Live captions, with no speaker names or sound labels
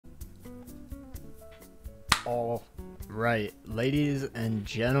All right, ladies and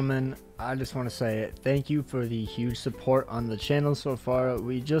gentlemen, I just want to say thank you for the huge support on the channel so far.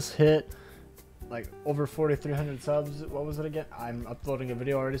 We just hit like over 4,300 subs. What was it again? I'm uploading a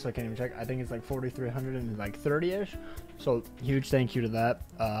video already, so I can't even check. I think it's like 4,330-ish. So huge thank you to that.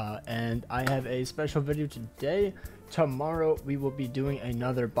 And I have a special video today. Tomorrow we will be doing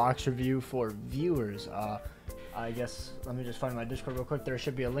another box review for viewers. I guess let me just find my Discord real quick. There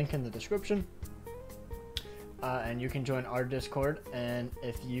should be a link in the description. And you can join our Discord, and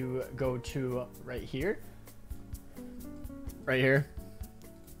if you go to right here,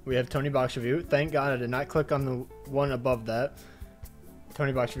 we have Tony Box Review. Thank God I did not click on the one above that.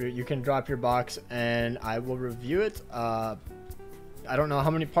 Tony Box Review. You can drop your box, and I will review it. I don't know how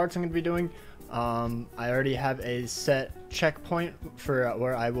many parts I'm going to be doing. I already have a set checkpoint for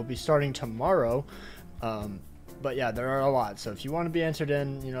where I will be starting tomorrow. But yeah, there are a lot. So if you want to be entered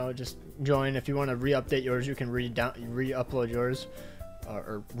in, you know, just join. If you want to re-update yours, you can re-upload yours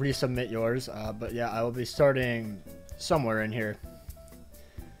or resubmit yours. But yeah, I will be starting somewhere in here.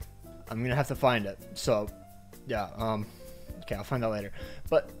 I'm gonna have to find it. So yeah, okay, I'll find out later.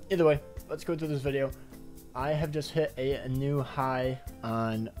 But either way, let's go through this video. I have just hit a new high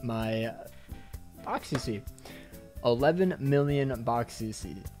on my box CC. 11 million box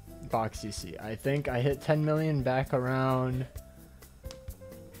CC. I think I hit 10 million back around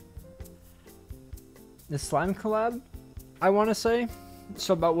the slime collab, I want to say.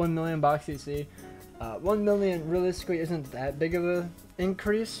 So about 1 million box CC. 1 million realistically isn't that big of a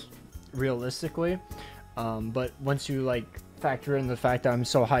increase realistically, but once you like factor in the fact that I'm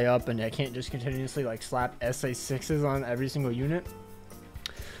so high up and I can't just continuously like slap SA6s on every single unit,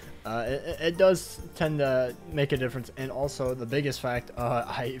 it does tend to make a difference. And also the biggest fact,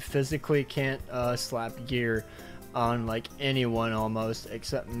 I physically can't slap gear on like anyone almost,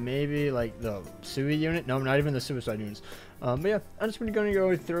 except maybe like the Sui unit. No, not even the suicide units. But yeah, I'm just going to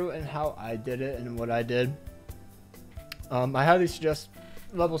go through and how I did it and what I did. I highly suggest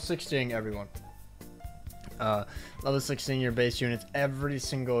level 16 everyone. Level 16 your base units, every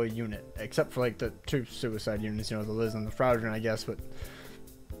single unit, except for like the 2 suicide units, you know, the Liz and the Fraudrain, I guess, but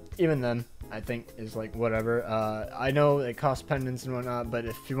even then, I think is like whatever. I know it costs pendants and whatnot, but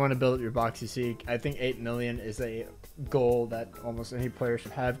if you want to build up your box CC, I think 8 million is a goal that almost any player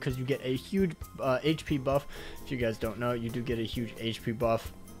should have, because you get a huge HP buff. If you guys don't know, you do get a huge HP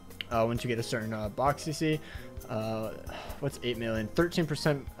buff once you get a certain box CC. What's 8 million?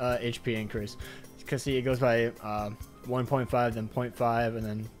 13% HP increase. Because see, it goes by 1.5, then 0.5, and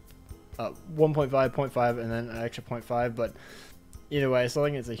then 1.5, 0.5, and then an extra 0.5. But either way, so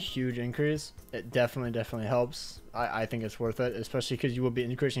long as it's a huge increase, it definitely helps. I think it's worth it, especially because you will be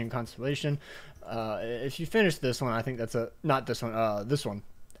increasing in constellation. If you finish this one, I think that's a not this one. This one,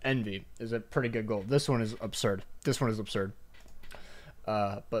 Envy, is a pretty good goal. This one is absurd.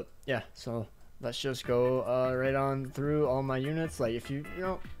 But yeah, so let's just go right on through all my units. Like if you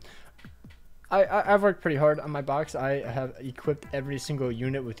know. I've worked pretty hard on my box. I have equipped every single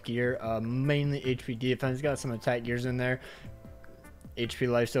unit with gear, mainly HP defense. Got some attack gears in there. HP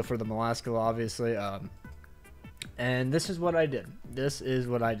lifesteal for the Molascal, obviously. And this is what I did.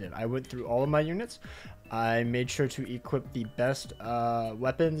 I went through all of my units. I made sure to equip the best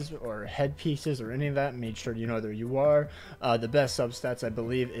weapons or headpieces or any of that. Made sure you know where you are. The best substats, I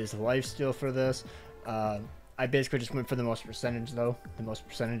believe, is lifesteal for this. I basically just went for the most percentage though,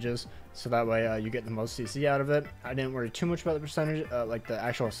 so that way you get the most CC out of it. I didn't worry too much about the percentage, like the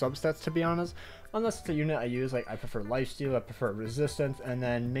actual substats, to be honest, unless it's a unit I use. Like I prefer lifesteal, I prefer resistance, and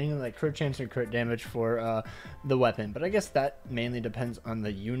then mainly like crit chance and crit damage for the weapon. But I guess that mainly depends on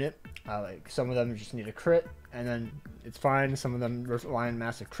the unit. Like some of them just need a crit, and then it's fine. Some of them rely on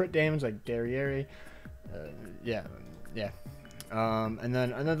massive crit damage, like Derriere. Yeah. And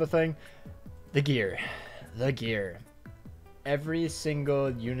then another thing, the gear. Every single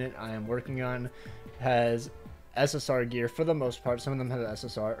unit I am working on has SSR gear for the most part. Some of them have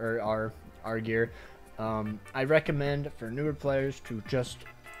SSR or R gear. I recommend for newer players to just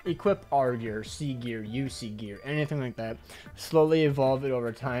equip R gear, C gear, UC gear, anything like that. Slowly evolve it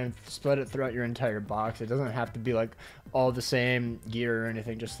over time. Spread it throughout your entire box. It doesn't have to be like all the same gear or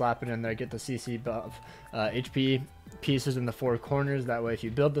anything. Just slap it in there, get the CC buff, HP pieces in the 4 corners. That way if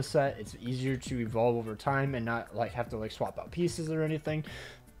you build the set, it's easier to evolve over time and not like have to like swap out pieces or anything.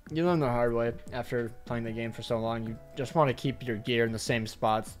 You learn the hard way after playing the game for so long. You just want to keep your gear in the same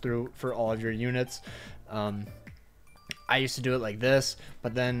spots for all of your units. I used to do it like this,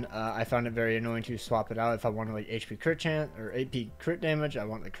 but then I found it very annoying to swap it out. If I wanted like HP crit chance or AP crit damage, I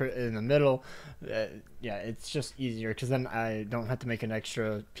want the crit in the middle. Yeah, it's just easier because then I don't have to make an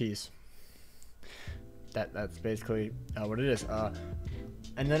extra piece. that's basically what it is.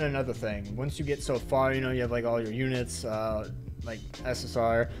 And then another thing, once you get so far, you know, you have like all your units, like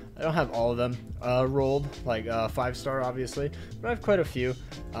SSR. I don't have all of them rolled, like 5-star obviously, but I have quite a few.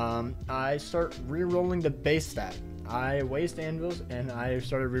 I start re-rolling the base stat. I waste anvils and I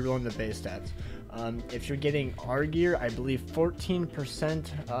started re-rolling the base stats. If you're getting R gear, I believe 14%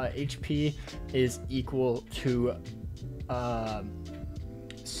 HP is equal to 7%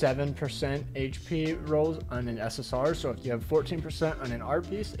 HP rolls on an SSR. So if you have 14% on an R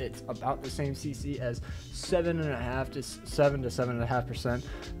piece, it's about the same CC as 7.5 to 7.5%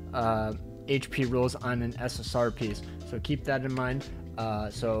 HP rolls on an SSR piece. So keep that in mind.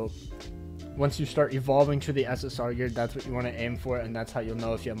 So once you start evolving to the SSR gear, that's what you want to aim for, and that's how you'll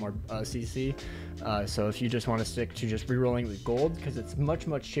know if you have more CC. So if you just want to stick to just rerolling with gold, because it's much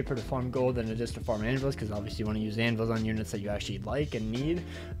cheaper to farm gold than it is to farm anvils, because obviously you want to use anvils on units that you actually like and need,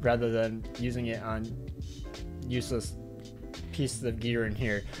 rather than using it on useless pieces of gear in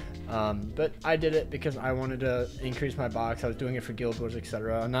here. But I did it because I wanted to increase my box. I was doing it for Guild Wars,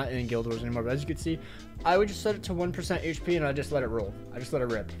 etc. I'm not in Guild Wars anymore, but as you can see, I would just set it to 1% HP and I just let it roll. I just let it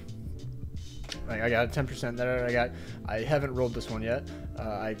rip. Like I got 10% there. I haven't rolled this one yet.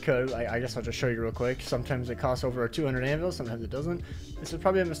 I could. I guess I'll just show you real quick. Sometimes it costs over 200 anvils. Sometimes it doesn't. This is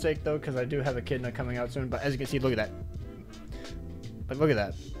probably a mistake though, because I do have a Echidna coming out soon. But as you can see, look at that. Like look at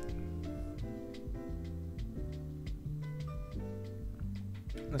that.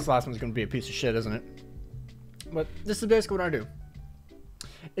 This last one's going to be a piece of shit, isn't it? But this is basically what I do.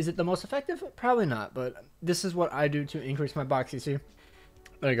 Is it the most effective? Probably not. But this is what I do to increase my box. You see.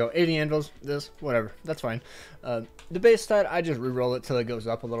 There you go, 80 anvils, this, whatever, that's fine. The base stat, I just re-roll it till it goes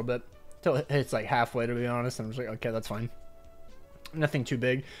up a little bit, till it hits like halfway, to be honest. I'm just like, okay, that's fine. Nothing too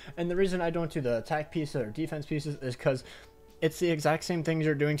big. And the reason I don't do the attack pieces or defense pieces is because it's the exact same things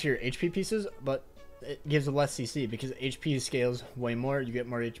you're doing to your HP pieces, but it gives less CC, because HP scales way more. You get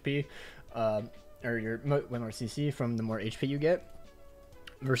more HP, or way more CC from the more HP you get,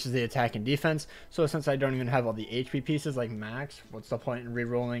 versus the attack and defense. So since I don't even have all the HP pieces like max, what's the point in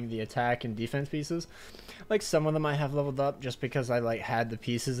re-rolling the attack and defense pieces? Like some of them I have leveled up just because I like had the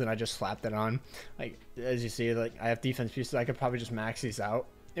pieces and I just slapped it on. Like as you see, like I have defense pieces, I could probably just max these out.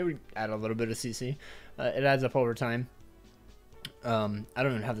 It would add a little bit of CC. It adds up over time. I don't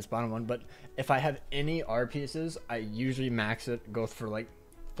even have this bottom one, but if I have any R pieces, I usually max it, go for like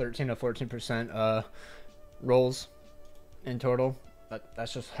 13 to 14% rolls in total.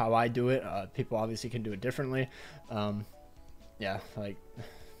 That's just how I do it. People obviously can do it differently. Yeah, like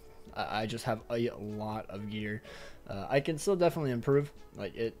I just have a lot of gear. I can still definitely improve.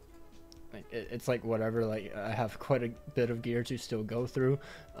 It's like whatever. Like I have quite a bit of gear to still go through.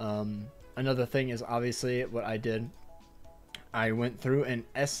 Another thing is obviously what I did. I went through and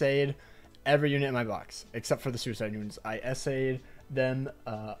essayed every unit in my box except for the suicide units. I essayed them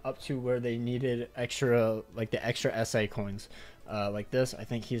up to where they needed extra, like the extra essay coins. Like this, I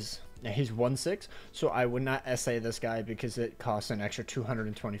think he's 1/6, so I would not essay this guy because it costs an extra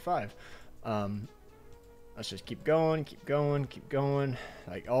 225. Let's just keep going.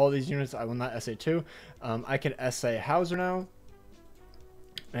 Like all these units I will not essay too. I can essay Hauser now,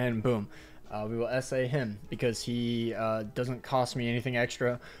 and boom, we will essay him because he doesn't cost me anything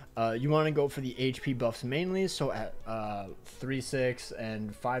extra. You want to go for the HP buffs mainly, so at 3/6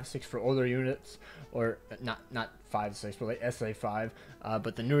 and 5/6 for older units, or not 5/6, but like SA5.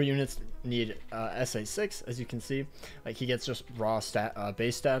 But the newer units need SA6, as you can see. Like he gets just raw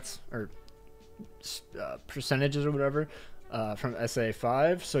base stats or percentages or whatever from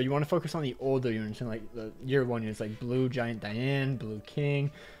SA5. So you want to focus on the older units and like the year 1 units, like Blue Giant Diane, Blue King,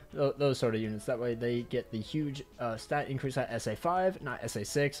 those sort of units. That way they get the huge stat increase at SA5, not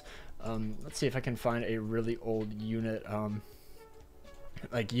SA6. Let's see if I can find a really old unit.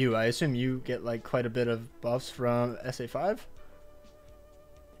 Like you, I assume you get like quite a bit of buffs from SA5.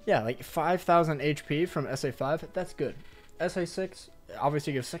 Yeah, like 5,000 HP from SA5. That's good. SA6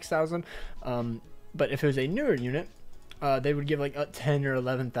 obviously gives 6,000. But if it was a newer unit, they would give like 10 or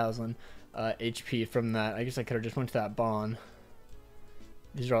 11,000 HP from that. I guess I could have just went to that bond.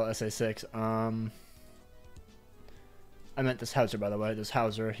 These are all SA6. I meant this Hauser, by the way. This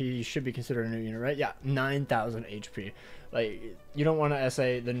Hauser, he should be considered a new unit, right? Yeah, 9,000 HP. Like, you don't want to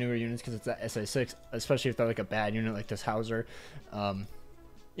SA the newer units because it's at SA6, especially if they're like a bad unit like this Hauser.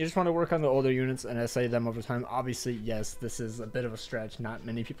 You just want to work on the older units and SA them over time. Obviously, yes, this is a bit of a stretch. Not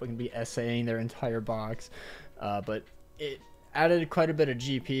many people can be SAing their entire box, but it added quite a bit of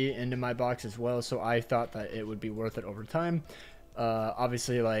GP into my box as well, so I thought that it would be worth it over time.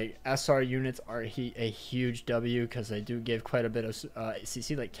 Obviously, like SR units are a huge W because they do give quite a bit of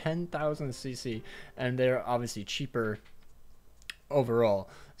CC, like 10,000 CC, and they're obviously cheaper overall.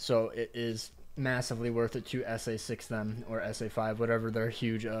 So it is massively worth it to SA6 them or SA5, whatever their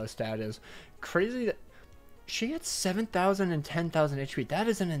huge stat is. Crazy that she gets 7,000 and 10,000 HP. That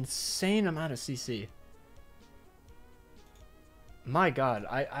is an insane amount of CC. My god,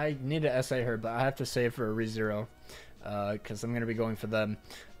 I need to SA her, but I have to save for a ReZero because I'm going to be going for them.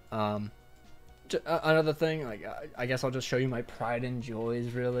 Another thing, like I guess I'll just show you my pride and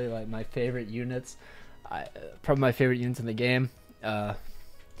joys, really, like my favorite units. Probably my favorite units in the game.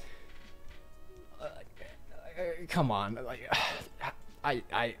 Come on, like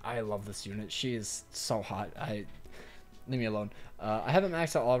I love this unit. She is so hot. Leave me alone. I haven't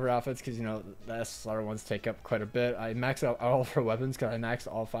maxed out all of her outfits because, you know, the SSR ones take up quite a bit. I maxed out all of her weapons because I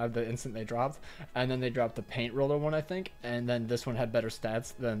maxed all 5 the instant they dropped. And then they dropped the paint roller one, I think. And then this one had better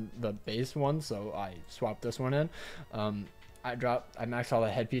stats than the base one, so I swapped this one in. I maxed all the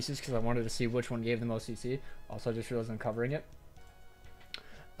headpieces because I wanted to see which one gave the most CC. Also, I just realized I'm covering it.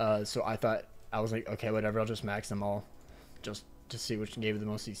 So I was like, okay, whatever, I'll just max them all just to see which gave the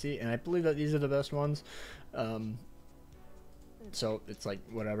most CC. And I believe that these are the best ones. So it's like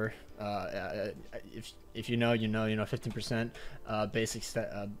whatever. If you know, you know. 15% basic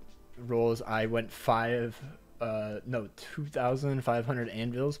rolls. I went 2,500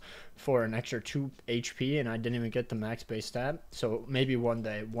 anvils for an extra 2 HP, and I didn't even get the max base stat. So maybe one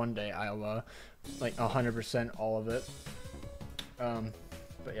day I'll like 100% all of it.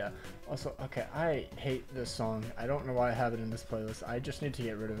 But yeah. Also, okay, I hate this song. I don't know why I have it in this playlist. I just need to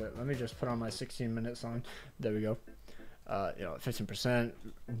get rid of it. Let me just put on my 16-minute song. There we go. 15%,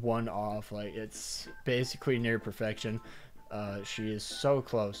 1 off. Like, it's basically near perfection. She is so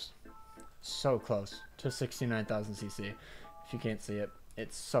close to 69,000 CC. If you can't see it,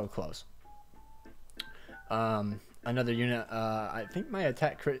 it's so close. Another unit, I think my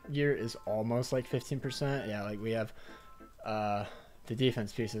attack crit gear is almost like 15%. Yeah, like we have the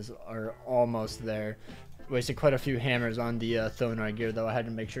defense pieces are almost there. Wasted quite a few hammers on the Thonar gear, though. I had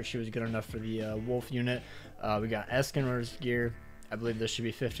to make sure she was good enough for the Wolf unit. We got Eskinar's gear. I believe this should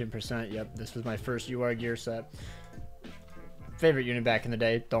be 15%. Yep, this was my first UR gear set. Favorite unit back in the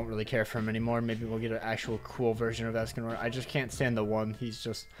day. Don't really care for him anymore. Maybe we'll get an actual cool version of Eskinor. I just can't stand the one. He's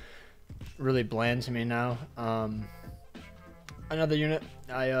just really bland to me now. Another unit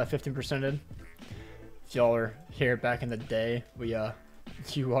I 15%ed. If y'all were here back in the day, we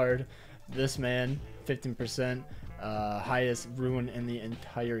UR'd this man 15%. Highest ruin in the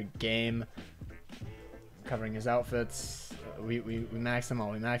entire game. Covering his outfits. We maxed them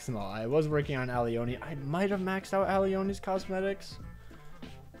all. I was working on Alioni. I might have maxed out Alioni's cosmetics.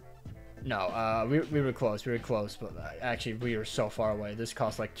 No, we were close. But actually, we were so far away. This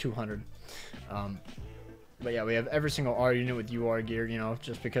cost like 200. But yeah, we have every single R unit with UR gear, you know,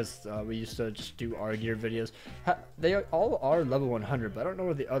 just because we used to just do R gear videos. They all are level 100, but I don't know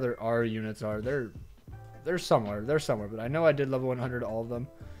where the other R units are. They're somewhere. But I know I did level 100 all of them.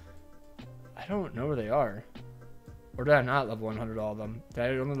 I don't know where they are. Or did I not level 100 all of them? Did I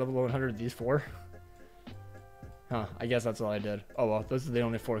only level 100 these 4? Huh, I guess that's all I did. Oh well, those are the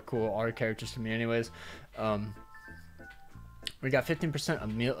only 4 cool R characters to me anyways. We got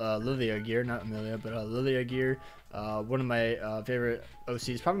 15% Lilia gear, not Amelia, but Lilia gear. One of my favorite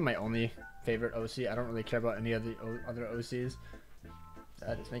OCs, probably my only favorite OC. I don't really care about any of the other OCs.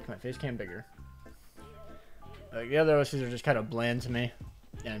 That is making my face cam bigger. The other OCs are just kind of bland to me.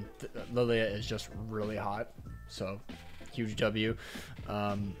 And Lilia is just really hot, so huge W.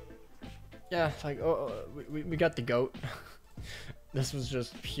 Yeah, like we got the GOAT. This was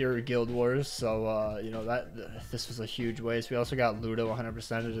just pure Guild Wars, so you know this was a huge waste. We also got Ludo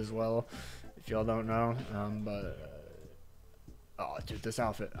 100%ed as well, if y'all don't know. Oh dude, this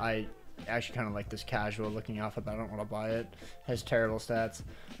outfit, I actually kind of like this casual looking outfit, but I don't want to buy it. It has terrible stats.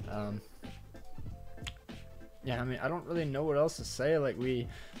 Yeah, I mean, I don't really know what else to say. Like,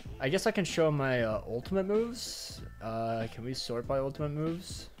 I guess I can show my ultimate moves. Can we sort by ultimate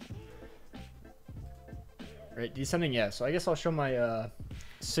moves? Right, descending, yeah. So I guess I'll show my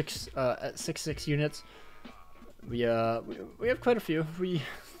 6 units. We have quite a few. We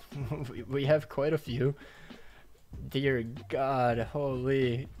have quite a few. Dear God,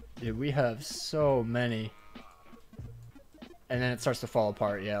 holy, dude, we have so many. And then it starts to fall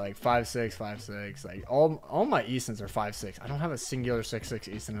apart. Yeah, like 5/6, 5/6. Like all my Eastons are 5/6. I don't have a singular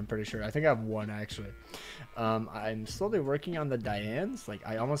 6/6 Easton, I'm pretty sure. I think I have one actually. I'm slowly working on the Dianes. Like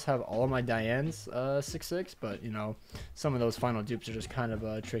I almost have all of my Dianes 6/6, but you know, some of those final dupes are just kind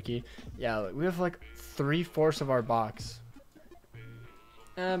of tricky. Yeah, like, we have like 3/4 of our box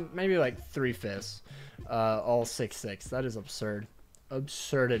maybe like 3/5, all 6/6. That is absurd,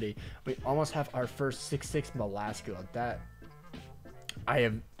 absurdity. We almost have our first 6/6 Melascula. That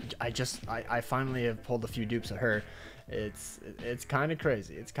I finally have pulled a few dupes of her. It's kind of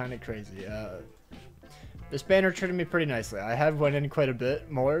crazy. It's kind of crazy. This banner treated me pretty nicely. I have went in quite a bit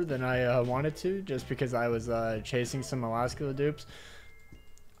more than I wanted to, just because I was chasing some Melascula dupes.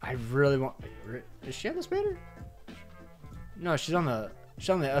 I really want. Is she on this banner? No, she's on the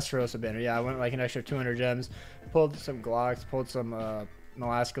Esterosa banner. Yeah, I went like an extra 200 gems, pulled some Glocks, pulled some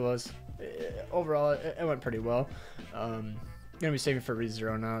Melasculas. Overall, it went pretty well. Gonna be saving for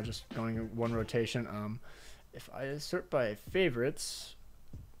ReZero now, just going in one rotation. If I sort by favorites,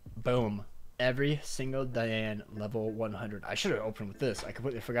 boom. Every single Diane level 100. I should have opened with this. I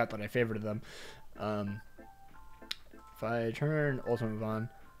completely forgot that I favorited them. If I turn Ultimate Move on,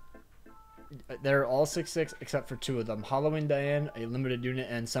 they're all 6/6 except for 2 of them. Halloween Diane, a limited unit,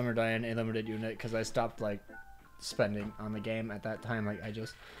 and Summer Diane, a limited unit, because I stopped like spending on the game at that time. Like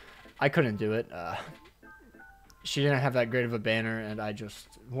I couldn't do it. She didn't have that great of a banner, and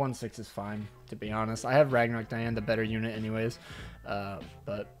 1/6 is fine, to be honest. I have Ragnarok Diane, the better unit anyways.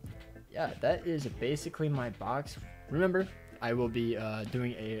 But yeah, that is basically my box. Remember, I will be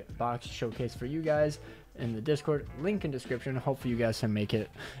doing a box showcase for you guys in the Discord, link in description. Hopefully you guys can make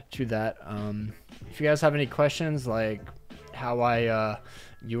it to that. If you guys have any questions, like how I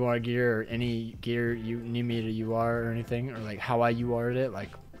UR gear, or any gear you need me to UR or anything, or like how I UR'd it, like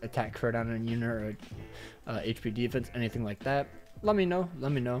attack crit on a unit or HP defense, anything like that, let me know.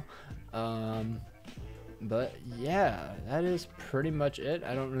 But yeah, that is pretty much it.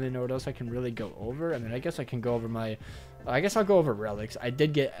 I don't really know what else I can really go over. I mean, I guess I can go over I guess I'll go over relics. I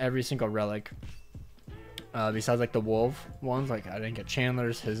did get every single relic, besides like the wolf ones. Like I didn't get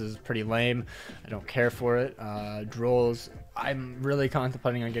Chandler's. His is pretty lame. I don't care for it. Droll's, I'm really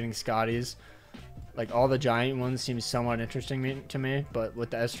contemplating on getting Scotty's. Like all the giant ones seem somewhat interesting to me, but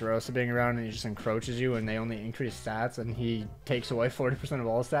with the Esterosa being around and he just encroaches you and they only increase stats and he takes away 40% of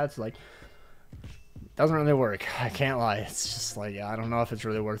all stats, like, doesn't really work. I can't lie. It's just like, yeah, I don't know if it's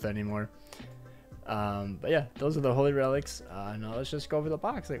really worth it anymore. But yeah, those are the holy relics. Now let's just go over the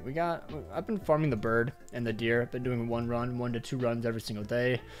box. Like I've been farming the bird and the deer. I've been doing 1 to 2 runs every single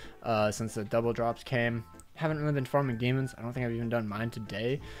day since the double drops came. Haven't really been farming demons. I don't think I've even done mine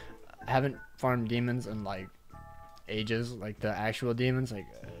today. I haven't farmed demons in like ages, like the actual demons. Like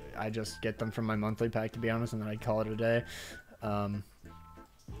I just get them from my monthly pack, to be honest, and then I call it a day.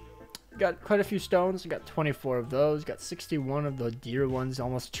 Got quite a few stones. Got 24 of those. Got 61 of the deer ones.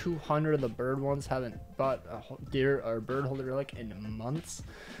 Almost 200 of the bird ones. Haven't bought a deer or bird holy relic in months.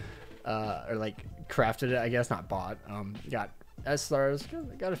 Or like crafted it, I guess, not bought. Got S-stars.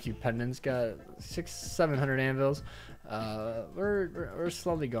 Got a few pendants. Got 700 anvils. We're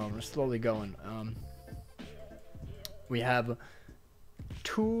slowly going. We have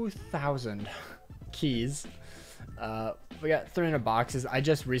 2,000 keys. We got 300 boxes. I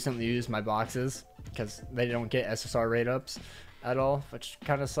just recently used my boxes because they don't get SSR rate ups at all, which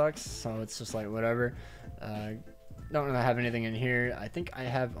kind of sucks. So it's just like whatever. Don't really have anything in here. I think I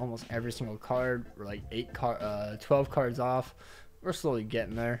have almost every single card. We're like 12 cards off. We're slowly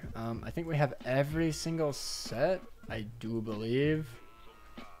getting there. I think we have every single set. I do believe.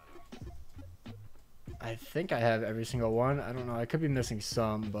 I think I have every single one. I don't know. I could be missing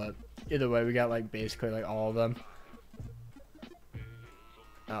some, but either way, we got like basically like all of them.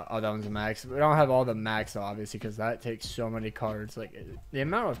 Oh, that one's a max. We don't have all the max though, obviously, because that takes so many cards. Like the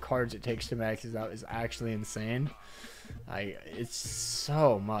amount of cards it takes to max this out is actually insane. It's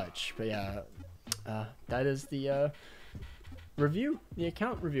so much. But yeah, that is the review, the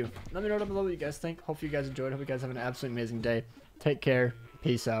account review. Let me know down below what you guys think. Hope you guys enjoyed. Hope you guys have an absolutely amazing day. Take care.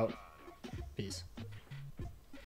 Peace out. Peace.